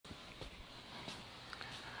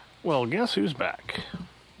Well, guess who's back?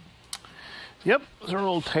 Yep, it's our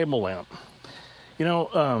old table lamp. You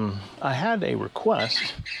know, I had a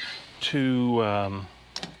request to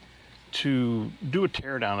do a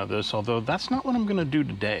teardown of this, although that's not what I'm going to do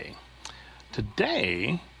today.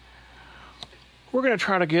 Today, we're going to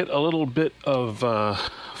try to get a little bit of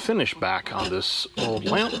finish back on this old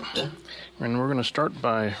lamp, and we're going to start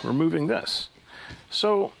by removing this.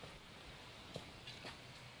 So,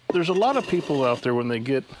 there's a lot of people out there when they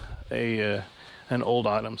get an old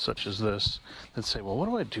item such as this that say, well, what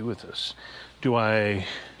do I do with this? Do I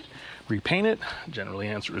repaint it? Generally,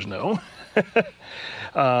 the answer is no.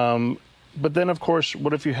 But then, of course,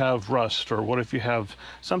 what if you have rust, or what if you have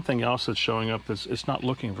something else that's showing up that's it's not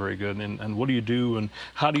looking very good? And what do you do, and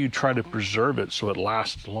how do you try to preserve it so it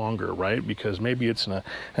lasts longer, right? Because maybe it's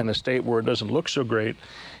in a state where it doesn't look so great,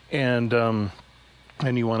 and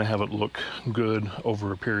you want to have it look good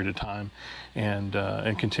over a period of time, and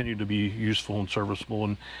continue to be useful and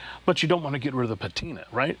serviceable, but you don't want to get rid of the patina,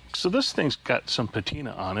 right? So this thing's got some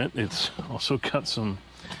patina on it. It's also got some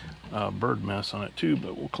bird mess on it too,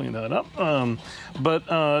 but we'll clean that up. But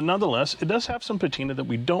nonetheless, it does have some patina that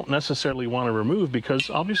we don't necessarily want to remove, because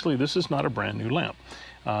obviously this is not a brand new lamp.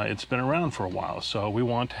 It's been around for a while, so we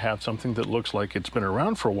want to have something that looks like it's been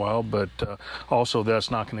around for a while, but also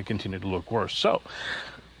that's not going to continue to look worse. So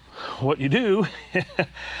what you do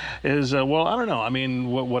is, well, I don't know. I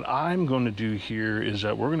mean, what I'm going to do here is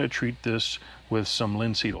that we're going to treat this with some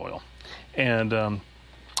linseed oil. And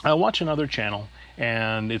I watch another channel,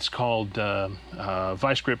 and it's called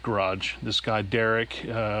Vice Grip Garage. This guy, Derek,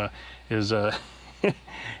 is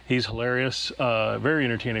he's hilarious, very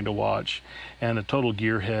entertaining to watch, and a total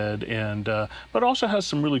gearhead, and but also has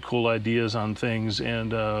some really cool ideas on things.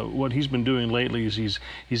 And what he's been doing lately is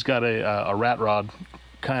he's got a rat rod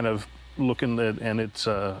kind of looking at, and it's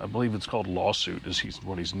I believe it's called Lawsuit, is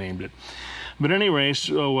what he's named it. But anyway,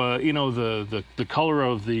 so you know, the color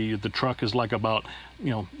of the truck is like about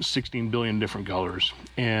 16 billion different colors,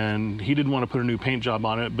 and he didn't want to put a new paint job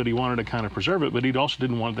on it, but he wanted to kind of preserve it, but he also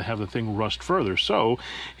didn't want to have the thing rust further. So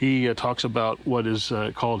he talks about what is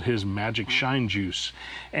called his magic shine juice,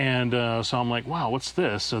 and so I'm like, wow, what's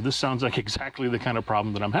this? So this sounds like exactly the kind of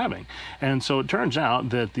problem that I'm having. And so it turns out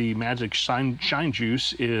that the magic shine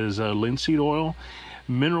juice is linseed oil,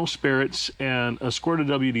 mineral spirits, and a squirt of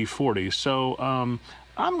WD-40. So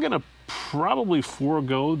I'm gonna probably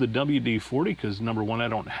forego the WD-40, because number one, I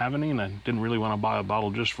don't have any, and I didn't really want to buy a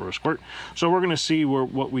bottle just for a squirt. So we're going to see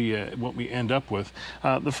what we end up with.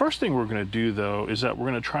 The first thing we're going to do, though, is that we're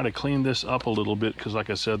going to try to clean this up a little bit, because like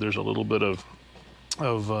I said, there's a little bit of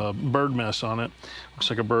bird mess on it. Looks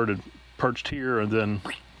like a bird had perched here,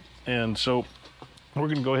 and so we're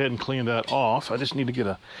going to go ahead and clean that off. I just need to get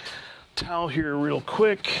a towel here real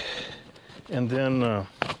quick, and then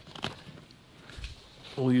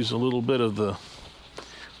we'll use a little bit of the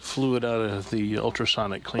fluid out of the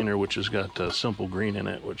ultrasonic cleaner, which has got Simple Green in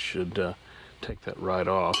it, which should take that right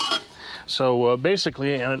off. So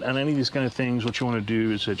basically, on any of these kind of things, what you want to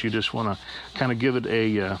do is that you just want to kind of give it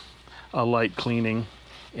a light cleaning,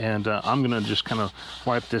 and I'm going to just kind of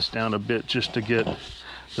wipe this down a bit just to get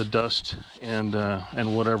the dust and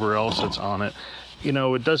whatever else that's on it.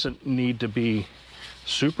 It doesn't need to be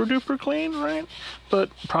super duper clean, right? But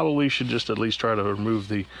probably should just at least try to remove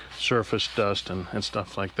the surface dust and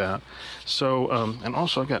stuff like that. So, and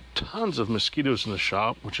also I got tons of mosquitoes in the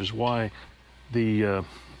shop, which is why the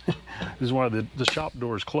shop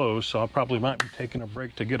door is closed. So I probably might be taking a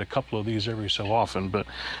break to get a couple of these every so often, but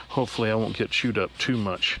hopefully I won't get chewed up too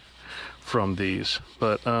much from these.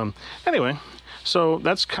 But anyway, so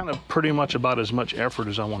that's kind of pretty much about as much effort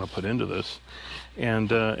as I want to put into this. And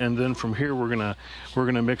then from here we're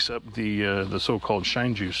gonna mix up the so-called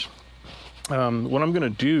shine juice. What I'm gonna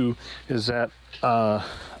do is that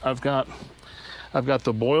I've got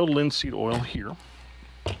the boiled linseed oil here,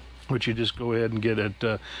 which you just go ahead and get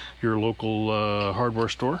at your local hardware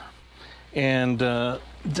store, and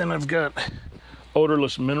then I've got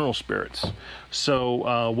odorless mineral spirits.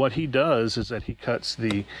 So what he does is that he cuts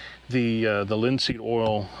the linseed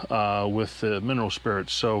oil with the mineral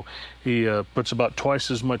spirits. So he puts about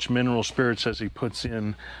twice as much mineral spirits as he puts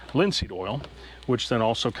in linseed oil, which then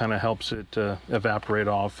also kind of helps it evaporate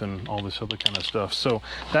off and all this other kind of stuff. So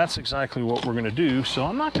that's exactly what we're going to do. So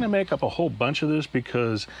I'm not going to make up a whole bunch of this,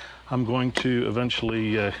 because I'm going to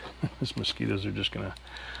eventually these mosquitoes are just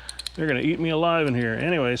they're gonna eat me alive in here.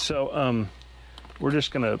 Anyway, so we're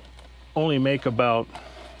just gonna only make about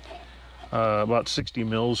 60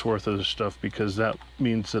 mils worth of this stuff, because that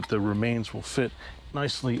means that the remains will fit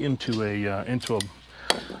nicely into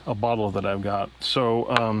a bottle that I've got.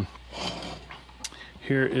 So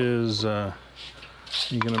Here is, you're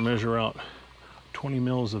going to measure out 20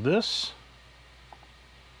 mils of this.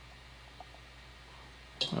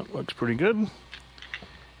 That looks pretty good.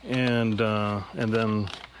 And then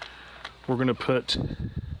we're going to put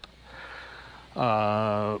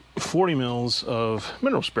 40 mils of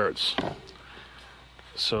mineral spirits.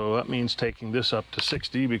 So that means taking this up to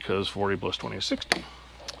 60, because 40 plus 20 is 60.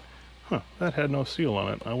 Huh, that had no seal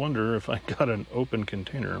on it. I wonder if I got an open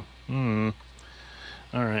container.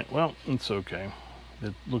 All right, well, it's okay.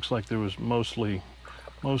 It looks like there was mostly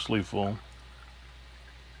full.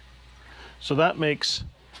 So that makes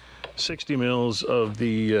 60 mils of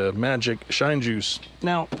the magic shine juice.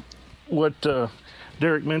 Now, what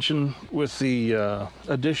Derek mentioned with the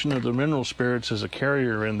addition of the mineral spirits as a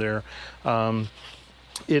carrier in there,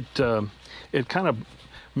 it kind of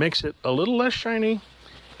makes it a little less shiny.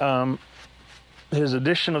 His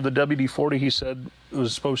addition of the WD-40, he said,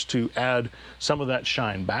 was supposed to add some of that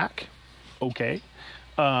shine back. Okay.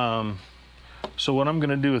 So what I'm going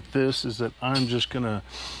to do with this is that I'm just going to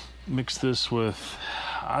mix this with,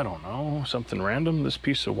 I don't know, something random. This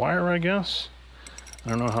piece of wire, I guess. I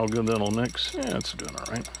don't know how good that'll mix. Yeah, it's doing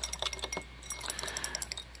all right.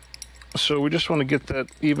 So we just want to get that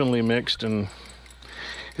evenly mixed, and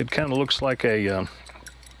it kind of looks like a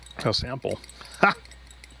sample. Ha!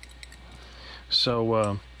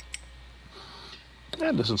 So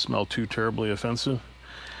that doesn't smell too terribly offensive.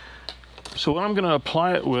 So what I'm going to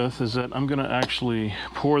apply it with is that I'm going to actually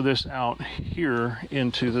pour this out here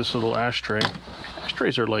into this little ashtray.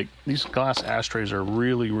 Ashtrays are like, these glass ashtrays are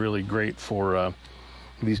really, really great for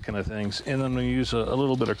these kind of things. And I'm going to use a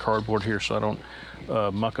little bit of cardboard here so I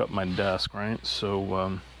don't muck up my desk, right?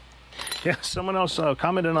 So yeah, someone else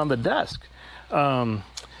commented on the desk.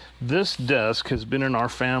 This desk has been in our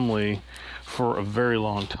family for a very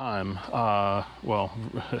long time. Well,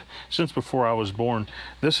 since before I was born.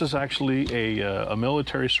 This is actually a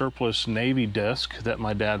military surplus Navy desk that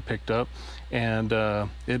my dad picked up, and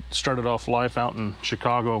it started off life out in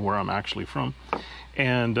Chicago, where I'm actually from,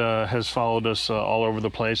 and has followed us all over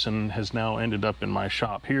the place, and has now ended up in my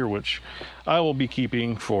shop here, which I will be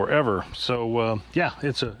keeping forever. So yeah,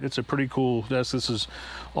 it's a pretty cool desk. This is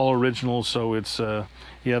all original, so it's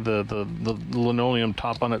yeah, the linoleum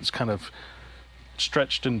top on it's kind of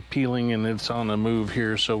stretched and peeling, and it's on the move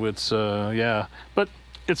here, so it's yeah, but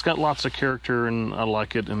it's got lots of character, and I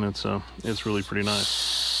like it, and it's really pretty nice.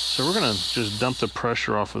 So we're gonna just dump the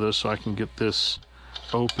pressure off of this so I can get this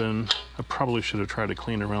open. I probably should have tried to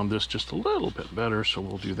clean around this just a little bit better, so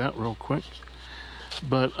we'll do that real quick.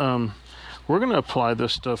 But we're gonna apply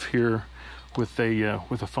this stuff here with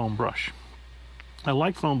a foam brush. I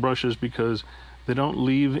like foam brushes because they don't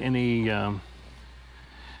leave any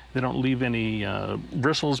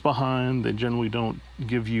bristles behind. They generally don't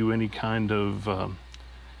give you any kind of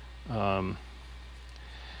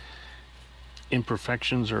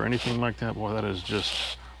imperfections or anything like that. Boy, that is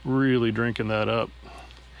just really drinking that up.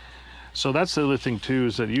 So that's the other thing too,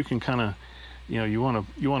 is that you can kind of, you want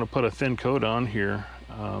to put a thin coat on here,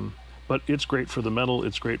 but it's great for the metal,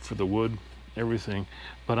 it's great for the wood, everything.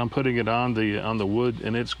 But I'm putting it on the wood,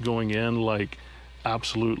 and it's going in like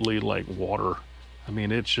absolutely like water. I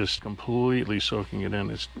mean, it's just completely soaking it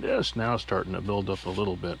in. It's just now starting to build up a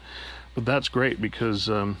little bit, but that's great because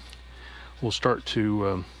we'll start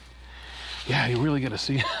to yeah, you really got to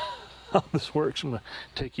see how this works. I'm gonna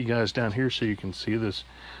take you guys down here so you can see this.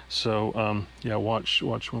 So yeah, watch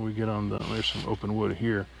when we get on there's some open wood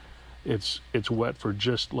here. It's wet for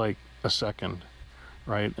just like a second,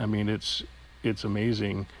 right? I mean, it's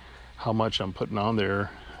amazing how much I'm putting on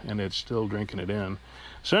there, and it's still drinking it in.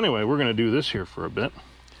 So anyway, we're going to do this here for a bit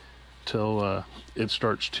till it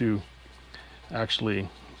starts to actually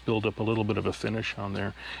build up a little bit of a finish on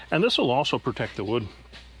there. And this will also protect the wood.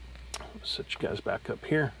 Set you guys back up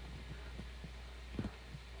here.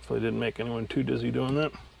 Hopefully I didn't make anyone too dizzy doing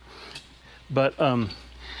that. But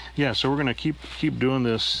yeah, so we're going to keep doing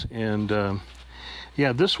this, and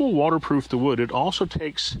yeah, this will waterproof the wood. It also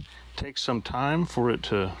takes some time for it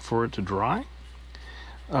to dry.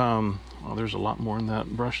 Well, there's a lot more in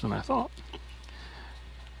that brush than I thought.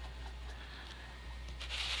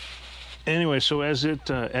 Anyway, so as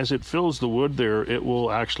it fills the wood there, it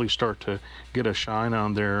will actually start to get a shine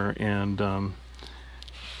on there, and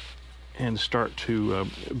start to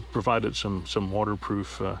provide it some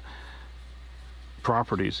waterproof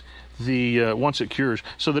properties. Once it cures.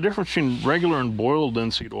 So the difference between regular and boiled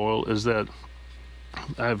linseed oil is that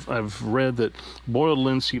I've read that boiled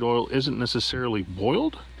linseed oil isn't necessarily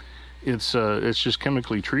boiled. It's just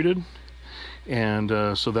chemically treated,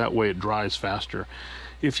 and so that way it dries faster.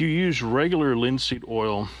 If you use regular linseed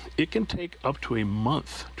oil, it can take up to a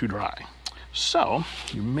month to dry. So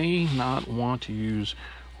you may not want to use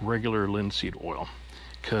regular linseed oil,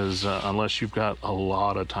 because unless you've got a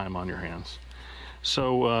lot of time on your hands.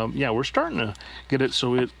 So yeah, we're starting to get it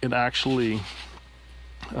so it actually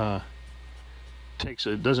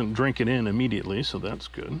doesn't drink it in immediately, so that's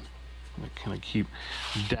good. I kind of keep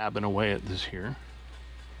dabbing away at this here.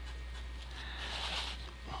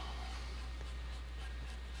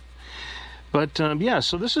 But yeah,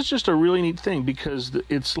 so this is just a really neat thing, because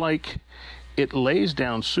it's like it lays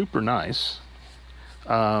down super nice.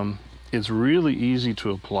 It's really easy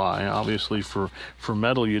to apply. Obviously, for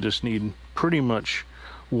metal, you just need pretty much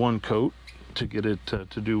one coat to get it to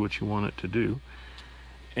do what you want it to do.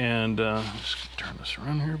 And just turn this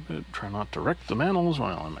around here a bit. Try not to wreck the mantles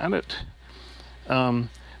while I'm at it.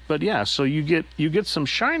 But yeah, so you get some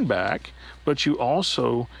shine back, but you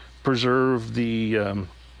also preserve the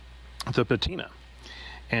patina,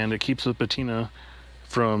 and it keeps the patina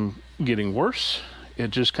from getting worse. It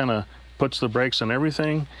just kind of puts the brakes on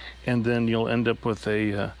everything, and then you'll end up with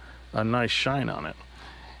a nice shine on it,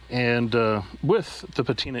 and with the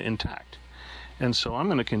patina intact. And so I'm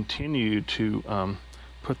going to continue to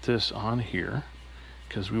put this on here,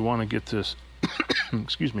 because we want to get this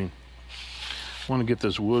excuse me, want to get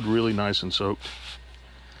this wood really nice and soaked.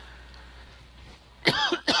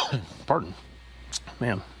 Pardon,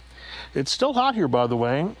 man. It's still hot here, by the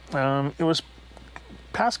way. It was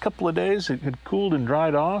past couple of days, it had cooled and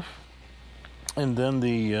dried off, and then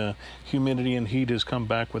the humidity and heat has come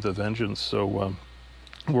back with a vengeance. So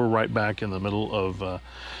we're right back in the middle of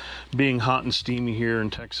being hot and steamy here in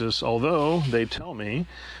Texas, although they tell me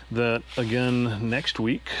that again next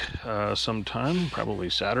week, sometime, probably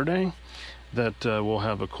Saturday, that we'll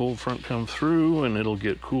have a cold front come through, and it'll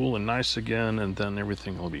get cool and nice again, and then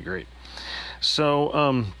everything will be great.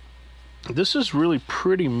 So this is really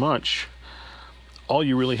pretty much all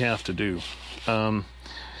you really have to do.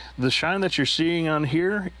 The shine that you're seeing on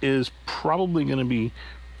here is probably going to be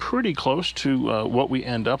pretty close to what we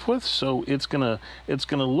end up with. So it's gonna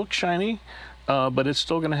look shiny, but it's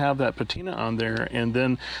still going to have that patina on there. And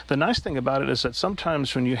then the nice thing about it is that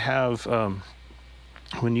sometimes when you have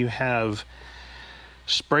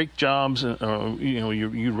spray jobs,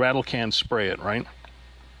 you rattle can spray it, right?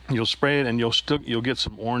 You'll spray it and you'll get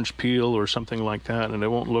some orange peel or something like that, and it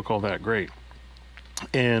won't look all that great.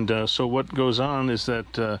 And so what goes on is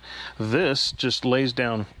that this just lays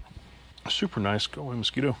down super nice. Go away,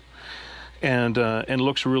 mosquito. And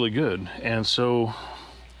looks really good. And so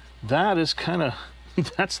that is kind of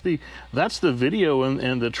that's the video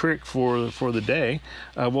and the trick for the day.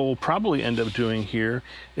 What we'll probably end up doing here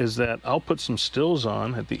is that I'll put some stills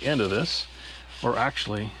on at the end of this, or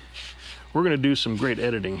actually, we're going to do some great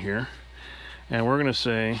editing here, and we're going to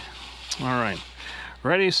say, all right,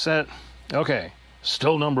 ready, set, okay,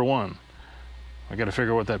 still number one. I got to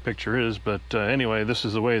figure out what that picture is, but anyway, this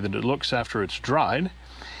is the way that it looks after it's dried.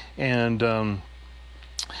 And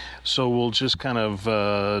so we'll just kind of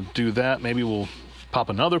do that. Maybe we'll pop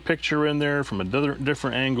another picture in there from a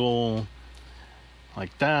different angle,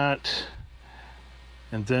 like that.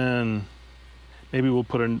 And then maybe we'll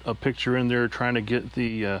put a picture in there trying to get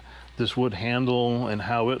the this wood handle and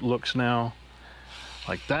how it looks now,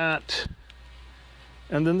 like that.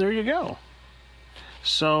 And then there you go.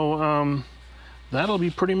 So that'll be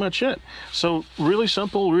pretty much it. So really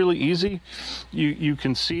simple, really easy. You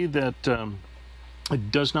can see that it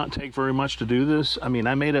does not take very much to do this. I mean,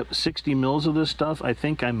 I made up 60 mils of this stuff. I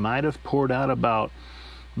think I might have poured out about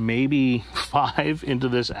maybe 5 into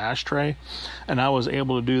this ashtray, and I was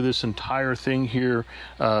able to do this entire thing here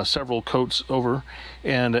several coats over,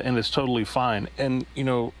 and it's totally fine. And you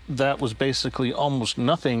know, that was basically almost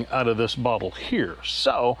nothing out of this bottle here.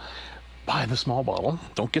 So buy the small bottle,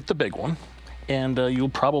 don't get the big one, and you'll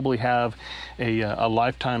probably have a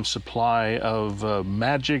lifetime supply of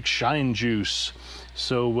magic shine juice.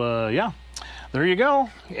 So yeah, there you go,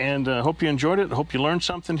 and hope you enjoyed it. Hope you learned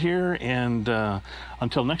something here, and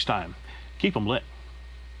until next time, keep them lit.